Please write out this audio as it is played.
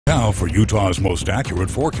Now for Utah's most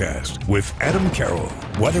accurate forecast with Adam Carroll,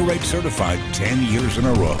 WeatherRate certified 10 years in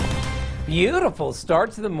a row. Beautiful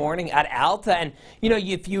start to the morning at Alta. And, you know,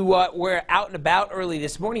 if you were out and about early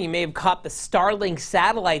this morning, you may have caught the Starlink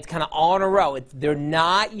satellites kind of all in a row. They're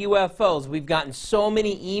not UFOs. We've gotten so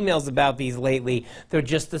many emails about these lately. They're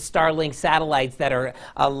just the Starlink satellites that are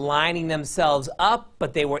lining themselves up,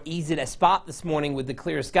 but they were easy to spot this morning with the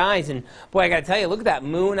clear skies. And, boy, I got to tell you, look at that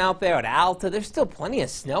moon out there at Alta. There's still plenty of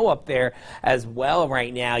snow up there as well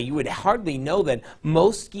right now. You would hardly know that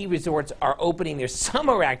most ski resorts are opening their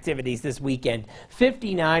summer activities this weekend.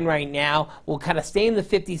 59 right now. We'll kind of stay in the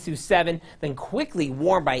 50s through 7, then quickly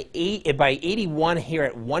warm by 81 here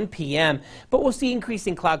at 1 p.m. But we'll see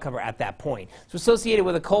increasing cloud cover at that point. It's associated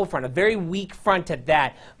with a cold front, a very weak front at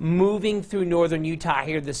that, moving through northern Utah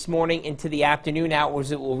here this morning into the afternoon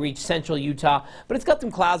hours. It will reach central Utah, but it's got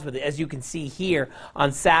some clouds with it, as you can see here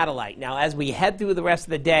on satellite. Now, as we head through the rest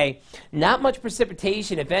of the day, not much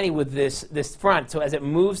precipitation, if any, with this front. So as it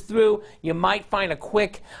moves through, you might find a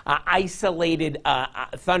quick isolated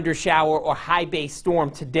thunder shower or high base storm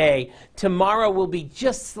today. Tomorrow will be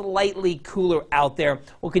just slightly cooler out there.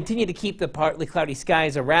 We'll continue to keep the partly cloudy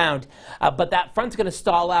skies around, but that front's going to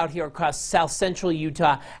stall out here across south central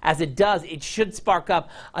Utah. As it does, it should spark up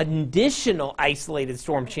additional isolated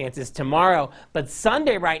storm chances tomorrow. But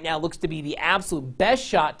Sunday right now looks to be the absolute best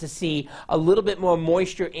shot to see a little bit more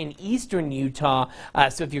moisture in eastern Utah.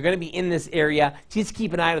 So if you're going to be in this area, just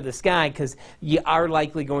keep an eye to the sky, because you are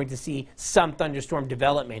likely going to see some thunderstorm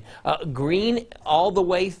development. Green all the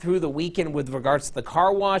way through the weekend with regards to the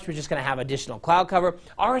car wash. We're just going to have additional cloud cover.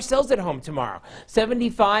 RSL's at home tomorrow.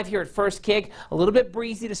 75 here at first kick. A little bit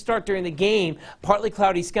breezy to start during the game. Partly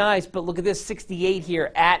cloudy skies, but look at this, 68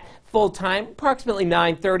 here at full time, approximately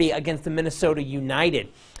 9:30 against the Minnesota United.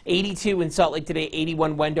 82 in Salt Lake today,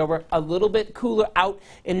 81 Wendover. A little bit cooler out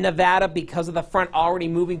in Nevada because of the front already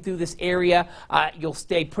moving through this area. You'll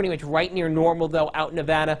stay pretty much right near normal, though, out in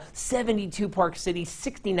Nevada. 72 Park City,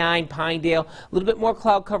 69 Pinedale. A little bit more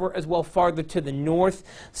cloud cover as well farther to the north.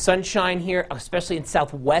 Sunshine here, especially in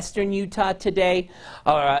southwestern Utah today,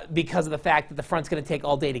 because of the fact that the front's going to take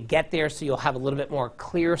all day to get there, so you'll have a little bit more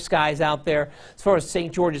clear skies out there. As far as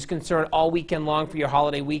St. George is concerned, all weekend long for your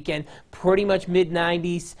holiday weekend, pretty much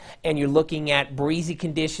mid-90s. And you're looking at breezy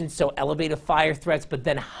conditions, so elevated fire threats, but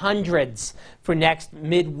then hundreds for next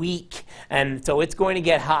midweek. And so it's going to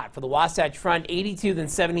get hot. For the Wasatch Front, 82, then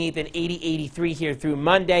 78, then 80, 83 here through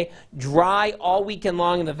Monday. Dry all weekend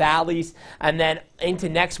long in the valleys. And then into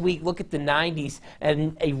next week, look at the 90s.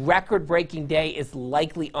 And a record-breaking day is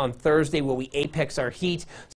likely on Thursday, where we apex our heat.